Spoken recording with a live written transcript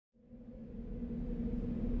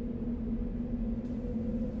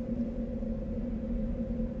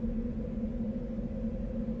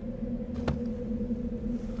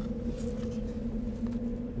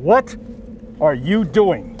What are you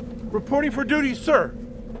doing? Reporting for duty, sir.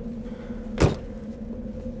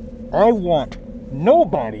 I want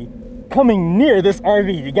nobody coming near this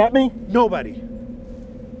RV. You got me? Nobody.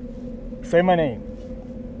 Say my name.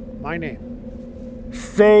 My name.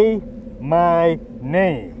 Say my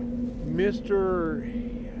name. Mr.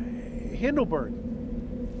 Hindelberg.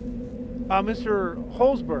 Mr.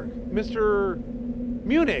 Holzberg. Mr.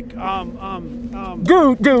 Munich.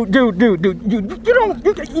 Dude,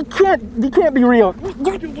 you can't be real. Dude,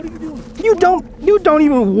 what are you doing? You don't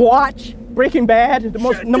even watch Breaking Bad, the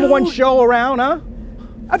most number one show around, huh?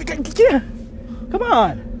 Yeah. Come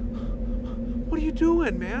on. What are you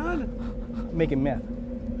doing, man? Making meth.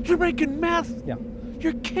 You're making meth? Yeah.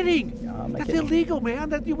 You're kidding. No, I'm not That's kidding. illegal, man.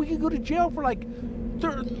 We could go to jail for like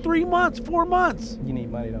 3 months, 4 months. You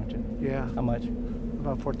need money, don't you? Yeah. How much?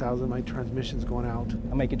 About 4,000. My transmission's going out.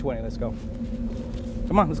 I'm making 20. Let's go.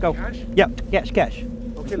 Come on, let's go. Cash? Yeah, cash.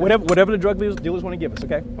 Okay. Whatever the drug dealers want to give us,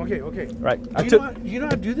 okay? Okay. Right. You know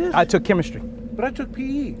how to do this? I took chemistry. But I took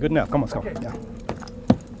PE. Good enough. Come on, let's go. Okay. Yeah.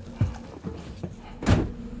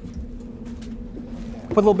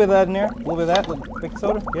 Put a little bit of that in there. A little bit of that, little baking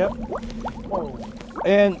soda. Yep. Whoa.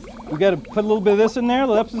 And we got to put a little bit of this in there, a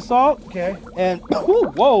little Epsom salt. Okay. And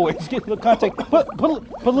whoa, it's getting a little contact. Put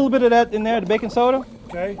a little bit of that in there, the baking soda.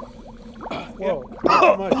 Okay. Whoa. Not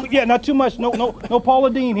too much. Yeah, not too much. No Paula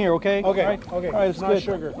Deen here, okay? Okay. All right. Okay. All right, it's Non good.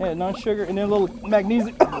 sugar. Yeah, non-sugar, and then a little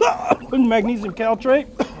magnesium, magnesium caltrate.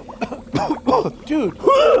 Dude,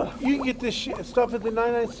 you can get this stuff at the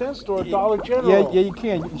 99-cent store, Dollar General. Yeah, you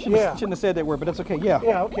can. You shouldn't have said that word, but that's okay. Yeah.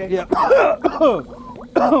 Yeah. Okay. Yeah.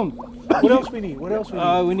 What else we need? What else we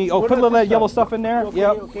need? We need. Put a little of that yellow stuff in there. Okay.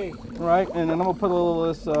 Yep. Okay. Right, and then I'm gonna put a little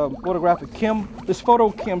of this photographic this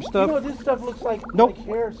photo chem stuff. You know, this stuff looks like, Nope. like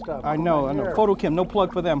hair stuff. I know. Photo chem, no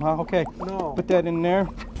plug for them, huh? Okay. No. Put that in there.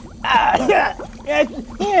 Yeah.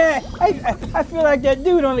 I feel like that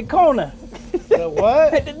dude on the corner. The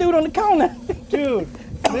what? The dude on the corner. Dude,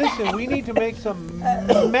 listen, we need to make some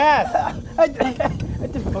meth.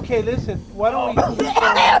 Okay, listen, why don't we do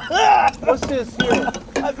some, what's this here?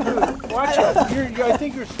 Dude, watch out. I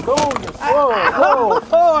think you're stoned. Whoa.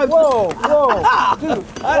 Dude,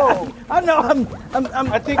 whoa. I know.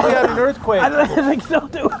 I think we had an earthquake. I think so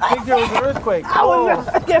too. I think there was an earthquake.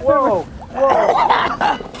 Whoa.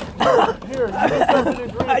 Here, you get something to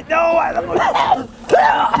drink. I know.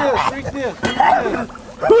 Drink this.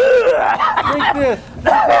 Drink this.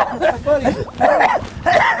 Buddy.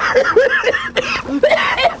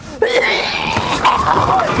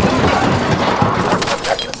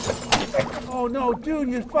 Oh no, dude,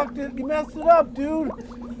 you fucked it. You messed it up, dude.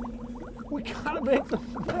 We gotta make some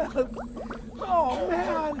meth. Oh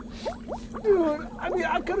man. Dude, I mean,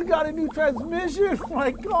 I could have got a new transmission for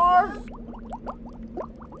my car.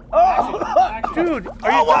 Oh, dude,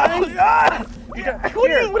 are you dying?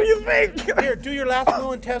 What do you think? Here, do your last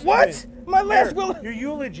will and testament. What? My last will? Your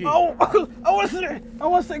eulogy. Oh, I want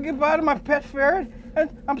to say goodbye to my pet ferret, and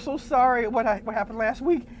I'm so sorry what happened last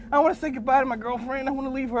week. I want to say goodbye to my girlfriend. I want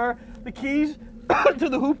to leave her the keys to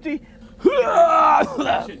the hoopty.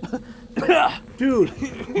 Dude,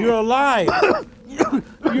 you're alive.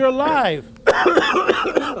 You're alive.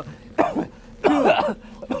 Dude,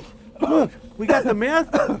 look, we got the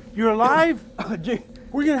meth. You're alive.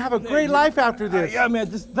 We're gonna have a great life after this. Yeah, man.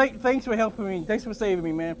 Just thanks for helping me. Thanks for saving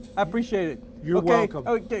me, man. I appreciate it. You're welcome.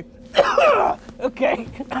 Okay. Okay.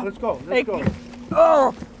 Let's go. Let's go.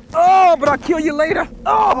 Oh, but I'll kill you later.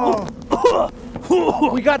 Oh.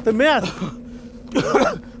 We got the meth.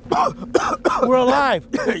 We're alive.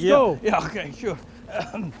 Let's go. Yeah. Okay. Sure.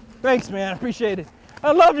 Thanks, man. I appreciate it.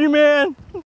 I love you, man.